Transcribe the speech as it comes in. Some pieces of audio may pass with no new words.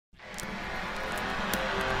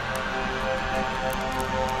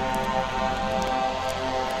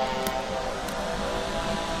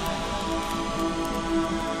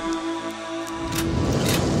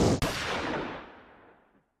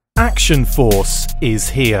Action Force is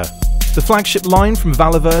here. The flagship line from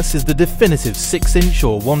Valaverse is the definitive 6-inch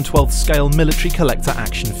or 1/12 scale military collector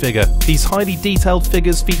action figure. These highly detailed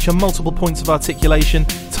figures feature multiple points of articulation,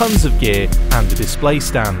 tons of gear and a display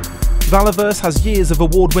stand. Valaverse has years of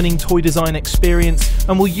award-winning toy design experience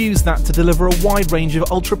and will use that to deliver a wide range of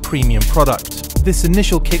ultra-premium product. This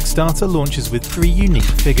initial Kickstarter launches with 3 unique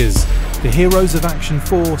figures. The heroes of Action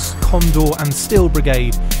Force, Condor and Steel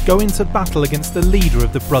Brigade go into battle against the leader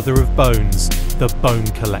of the Brother of Bones, the Bone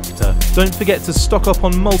Collector. Don't forget to stock up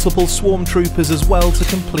on multiple Swarm Troopers as well to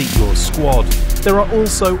complete your squad. There are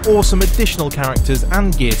also awesome additional characters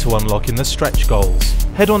and gear to unlock in the stretch goals.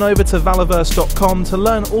 Head on over to valaverse.com to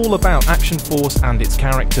learn all about Action Force and its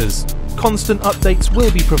characters. Constant updates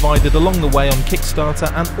will be provided along the way on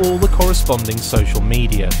Kickstarter and all the corresponding social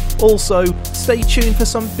media. Also, stay tuned for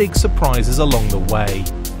some big surprises along the way.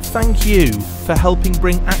 Thank you for helping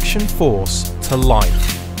bring Action Force to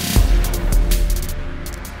life.